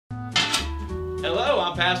Hello,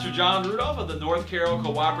 I'm Pastor John Rudolph of the North Carroll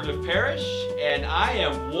Cooperative Parish, and I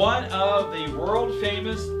am one of the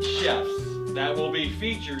world-famous chefs that will be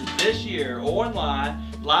featured this year online,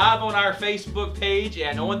 live on our Facebook page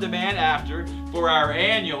and on demand after for our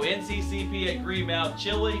annual NCCP at Greenmount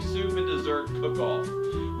Chili, Soup, and Dessert Cook-Off.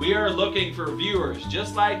 We are looking for viewers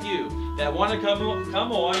just like you that want to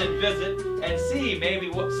come on and visit and see maybe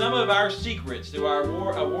what some of our secrets to our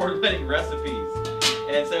award-winning recipes.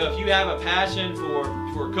 And so if you have a passion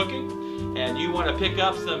for cooking and you want to pick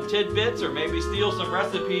up some tidbits or maybe steal some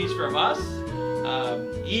recipes from us,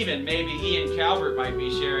 even maybe Ian Calvert might be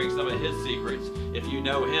sharing some of his secrets if you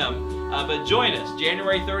know him. But join us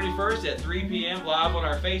January 31st at 3 p.m. live on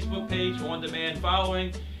our Facebook page, on demand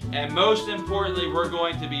following. And most importantly, we're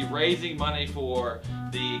going to be raising money for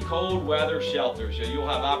the cold weather shelter. So you'll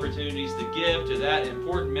have opportunities to give to that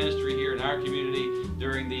important ministry here in our community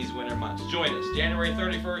during these winter months. Join us January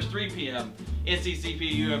 31st, 3 p.m.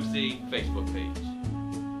 NCCP UMC Facebook page.